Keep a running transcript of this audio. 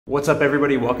What's up,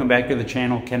 everybody? Welcome back to the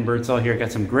channel. Ken Birdsall here. I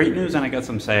got some great news and I got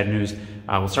some sad news.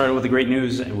 We'll start with the great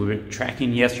news. We were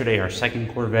tracking yesterday our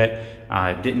second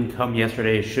Corvette. Didn't come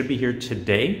yesterday. It should be here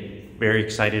today. Very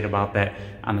excited about that.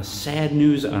 On the sad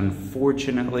news,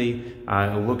 unfortunately,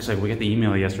 it looks like we got the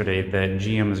email yesterday that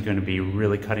GM is going to be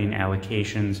really cutting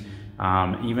allocations.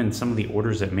 Even some of the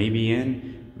orders that may be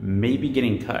in may be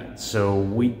getting cut. So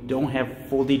we don't have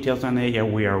full details on that yet.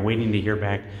 We are waiting to hear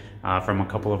back from a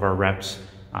couple of our reps.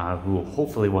 Who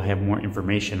hopefully will have more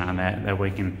information on that. That way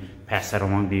we can pass that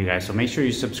along to you guys. So make sure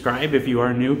you subscribe if you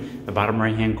are new. The bottom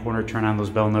right hand corner, turn on those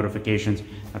bell notifications.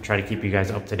 I'll try to keep you guys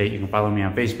up to date. You can follow me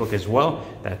on Facebook as well.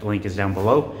 That link is down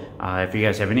below. If you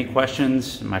guys have any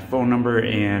questions, my phone number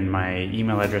and my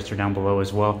email address are down below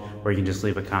as well, or you can just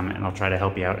leave a comment and I'll try to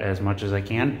help you out as much as I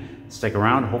can. Stick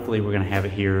around. Hopefully we're going to have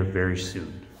it here very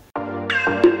soon.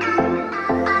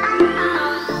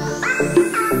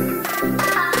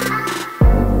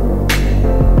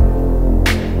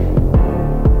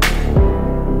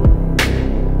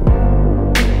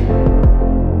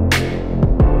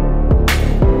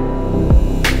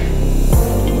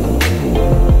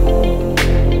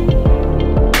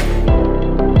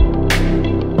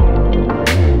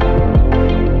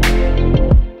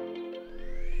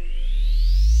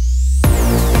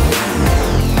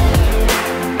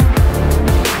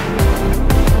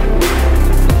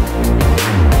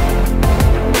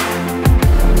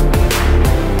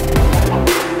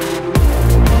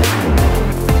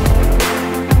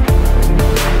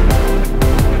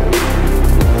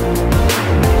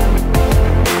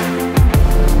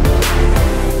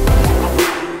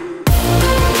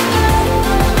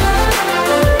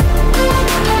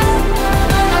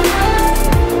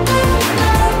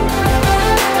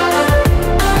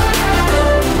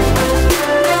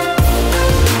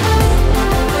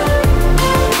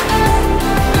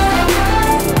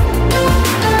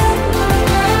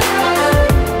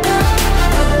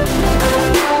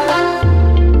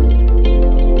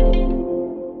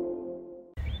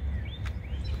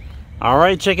 All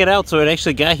right, check it out. So it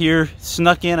actually got here,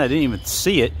 snuck in. I didn't even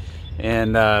see it,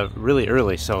 and really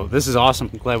early. So this is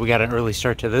awesome. I'm glad we got an early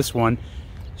start to this one.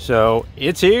 So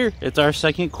it's here. It's our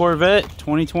second Corvette,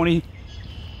 2020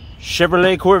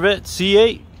 Chevrolet Corvette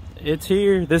C8. It's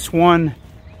here. This one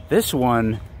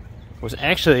was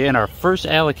actually in our first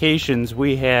allocations.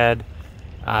 We had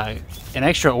an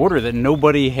extra order that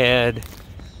nobody had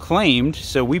claimed,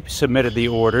 so we submitted the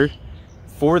order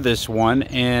for this one,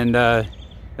 and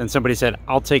then somebody said,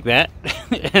 I'll take that.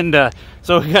 And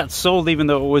so it got sold, even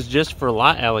though it was just for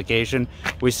lot allocation.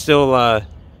 We still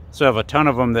have a ton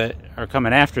of them that are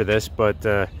coming after this, but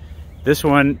this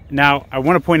one, now I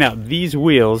want to point out, these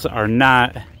wheels are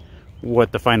not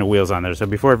what the final wheels on there. So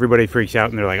before everybody freaks out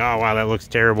and they're like, oh wow, that looks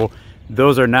terrible,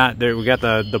 those are not there. We got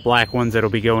the black ones that'll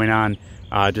be going on,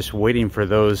 just waiting for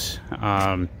those.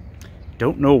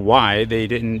 Don't know why they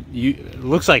didn't. It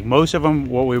looks like most of them,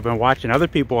 what we've been watching other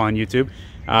people on YouTube,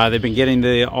 they've been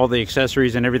getting all the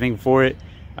accessories and everything for it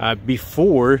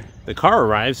before the car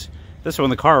arrives. This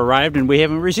one, the car arrived and we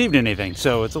haven't received anything,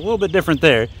 so it's a little bit different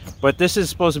there. But this is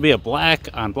supposed to be a black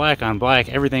on black on black,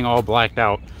 everything all blacked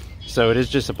out. So it is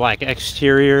just a black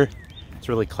exterior. It's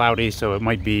really cloudy, so it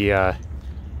might be a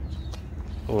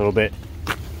little bit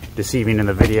deceiving in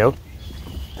the video.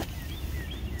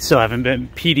 So I haven't been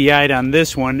PDI'd on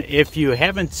this one. If you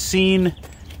haven't seen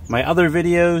my other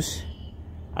videos,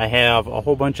 I have a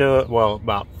whole bunch of, well,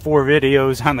 about 4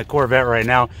 videos on the Corvette right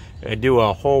now. I do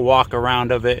a whole walk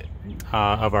around of it,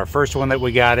 of our first one that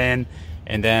we got in,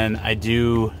 and then I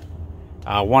do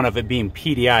one of it being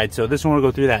PDI'd. So this one will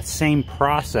go through that same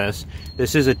process.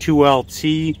 This is a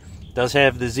 2LT, does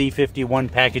have the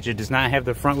Z51 package. It does not have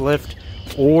the front lift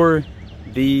or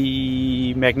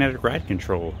the magnetic ride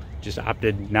control. Just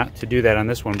opted not to do that on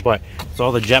this one, but it's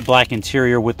all the jet black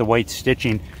interior with the white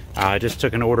stitching. I just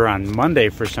took an order on Monday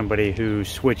for somebody who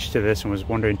switched to this and was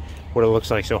wondering what it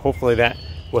looks like. So hopefully that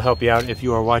will help you out if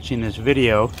you are watching this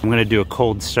video. I'm going to do a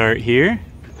cold start here.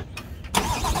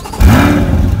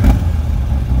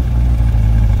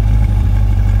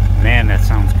 Man, that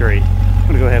sounds great. I'm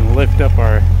going to go ahead and lift up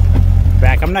our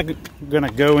back. I'm not going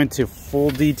to go into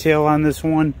full detail on this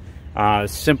one,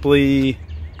 simply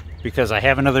because I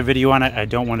have another video on it. I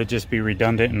don't want to just be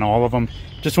redundant in all of them.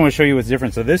 Just want to show you what's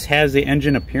different. So this has the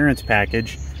engine appearance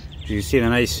package. You see the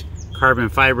nice carbon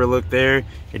fiber look there.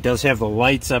 It does have the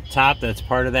lights up top. That's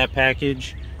part of that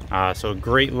package. So a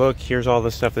great look. Here's all the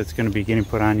stuff that's going to be getting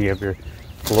put on. You have your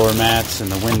floor mats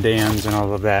and the wind dams and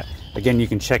all of that. Again, you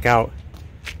can check out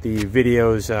the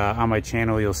videos on my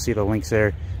channel. You'll see the links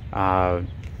there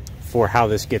for how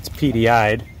this gets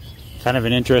PDI'd. Kind of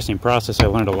an interesting process. I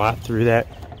learned a lot through that.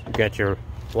 You got your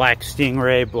black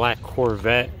Stingray, black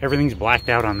Corvette. Everything's blacked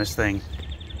out on this thing.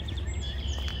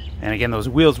 And again, those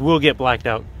wheels will get blacked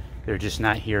out. They're just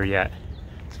not here yet.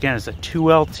 Again, it's a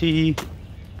 2LT.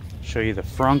 Show you the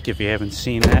frunk if you haven't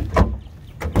seen that.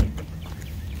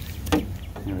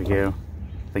 There we go.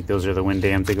 I think those are the wind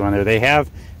dams that go on there. They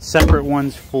have separate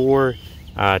ones for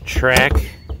track.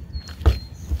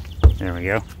 There we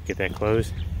go. Get that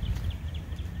closed.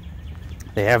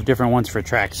 They have different ones for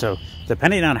track. So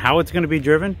depending on how it's going to be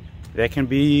driven, that can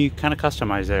be kind of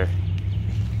customized there.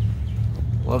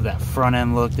 Love that front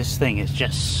end look. This thing is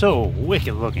just so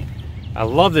wicked looking. I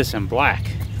love this in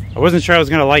black. I wasn't sure I was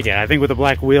going to like it. I think with the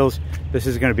black wheels, this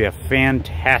is going to be a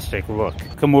fantastic look.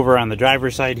 Come over on the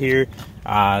driver's side here.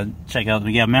 Check out,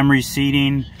 we got memory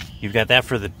seating. You've got that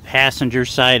for the passenger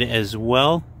side as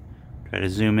well. Try to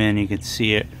zoom in, you can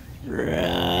see it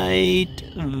right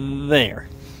there.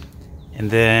 And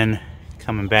then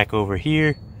coming back over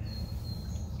here,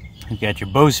 you've got your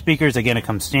Bose speakers. Again, it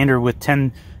comes standard with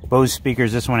 10 Bose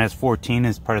speakers. This one has 14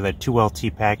 as part of that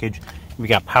 2LT package. We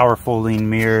got power folding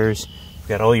mirrors. We've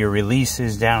got all your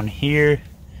releases down here.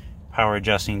 Power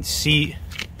adjusting seat.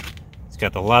 It's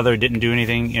got the leather, didn't do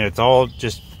anything. You know, it's all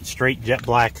just straight jet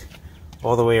black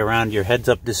all the way around. Your heads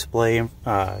up display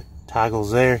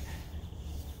toggles there.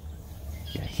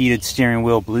 Heated steering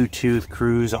wheel, Bluetooth,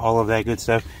 cruise, all of that good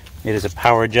stuff. It is a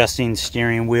power adjusting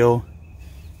steering wheel.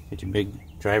 Get your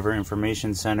big driver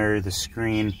information center, the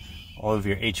screen, all of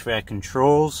your HVAC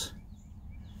controls.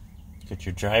 Get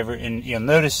your driver, and you'll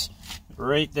notice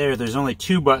right there, there's only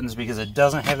 2 buttons because it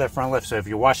doesn't have that front lift. So if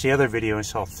you watch the other video and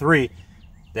saw 3,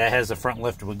 that has the front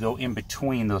lift, would go in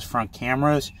between those front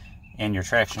cameras and your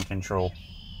traction control.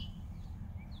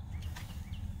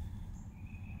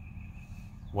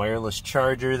 Wireless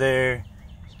charger there.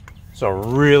 So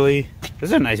really,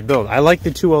 this is a nice build. I like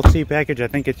the 2LT package. I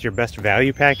think it's your best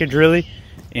value package, really.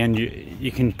 And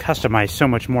you can customize so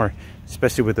much more,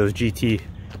 especially with those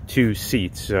GT2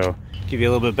 seats. So give you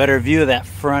a little bit better view of that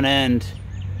front end.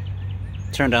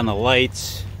 Turn down the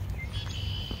lights.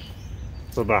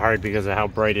 It's a little bit hard because of how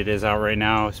bright it is out right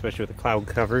now, especially with the cloud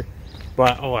cover.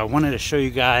 But I wanted to show you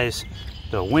guys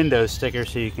the window sticker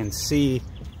so you can see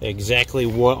exactly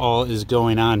what all is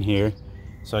going on here.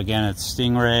 So again, it's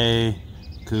Stingray,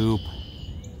 coupe,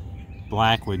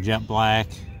 black with jet black.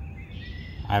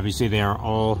 Obviously they are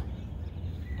all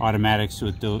automatics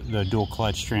with the dual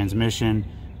clutch transmission.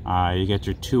 You get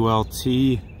your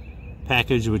 2LT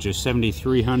package, which is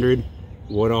 7,300.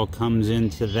 What all comes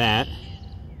into that?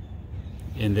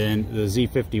 And then the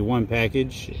Z51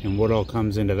 package and what all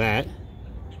comes into that.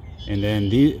 And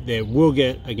then they will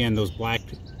get, again, those black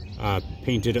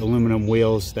painted aluminum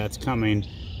wheels. That's coming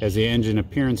as the engine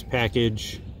appearance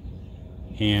package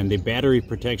and the battery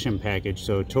protection package.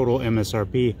 So total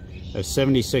MSRP of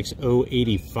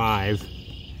 $76,085.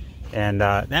 And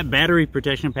that battery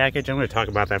protection package, I'm going to talk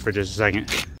about that for just a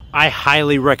second. I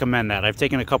highly recommend that. I've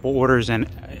taken a couple orders and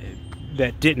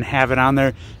that didn't have it on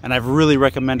there, and I've really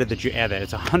recommended that you add that.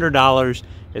 It's $100.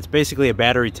 It's basically a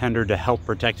battery tender to help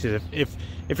protect it. If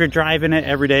you're driving it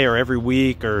every day or every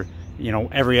week or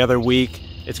every other week,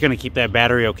 it's going to keep that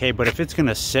battery okay. But if it's going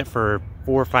to sit for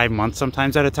 4 or 5 months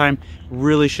sometimes at a time,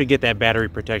 really should get that battery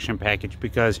protection package,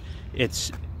 because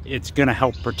it's going to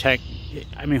help protect.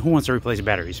 I mean, who wants to replace a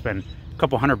battery? You spend a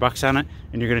couple $100 on it,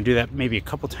 and you're going to do that maybe a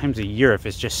couple times a year if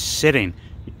it's just sitting.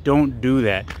 You don't do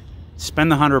that.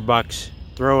 Spend the $100,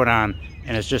 throw it on,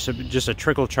 and it's just a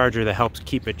trickle charger that helps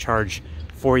keep it charged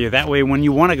for you. That way, when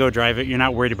you want to go drive it, you're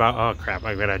not worried about, oh crap,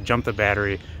 I've got to jump the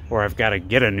battery, or I've got to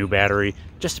get a new battery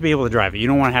just to be able to drive it. You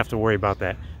don't want to have to worry about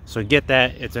that. So get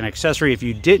that. It's an accessory. If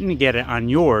you didn't get it on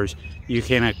yours, you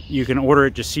can order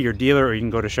it. Just see your dealer, or you can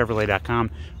go to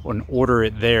Chevrolet.com and order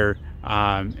it there.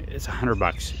 It's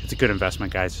 $100. It's a good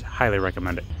investment, guys. Highly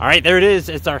recommend it. All right, there it is.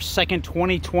 It's our second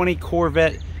 2020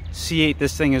 Corvette C8.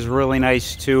 This thing is really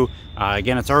nice too.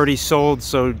 Again, it's already sold,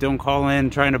 so don't call in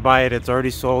trying to buy it. It's already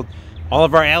sold. All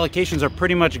of our allocations are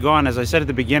pretty much gone. As I said at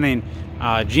the beginning,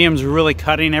 GM's really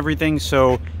cutting everything,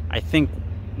 so I think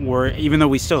even though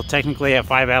we still technically have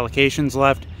 5 allocations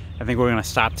left, I think we're going to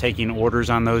stop taking orders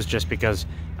on those, just because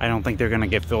I don't think they're going to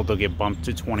get filled. They'll get bumped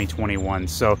to 2021.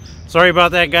 So sorry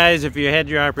about that, guys. If you had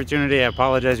your opportunity, I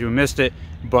apologize you missed it,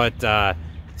 but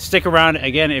stick around.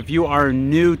 Again, if you are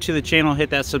new to the channel, hit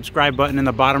that subscribe button in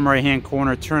the bottom right hand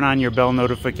corner, turn on your bell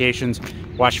notifications,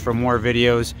 watch for more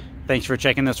videos. Thanks for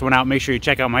checking this one out. Make sure you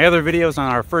check out my other videos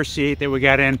on our first C8 that we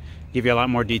got in. Give you a lot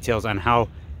more details on how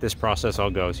this process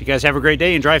all goes. You guys have a great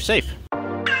day and drive safe.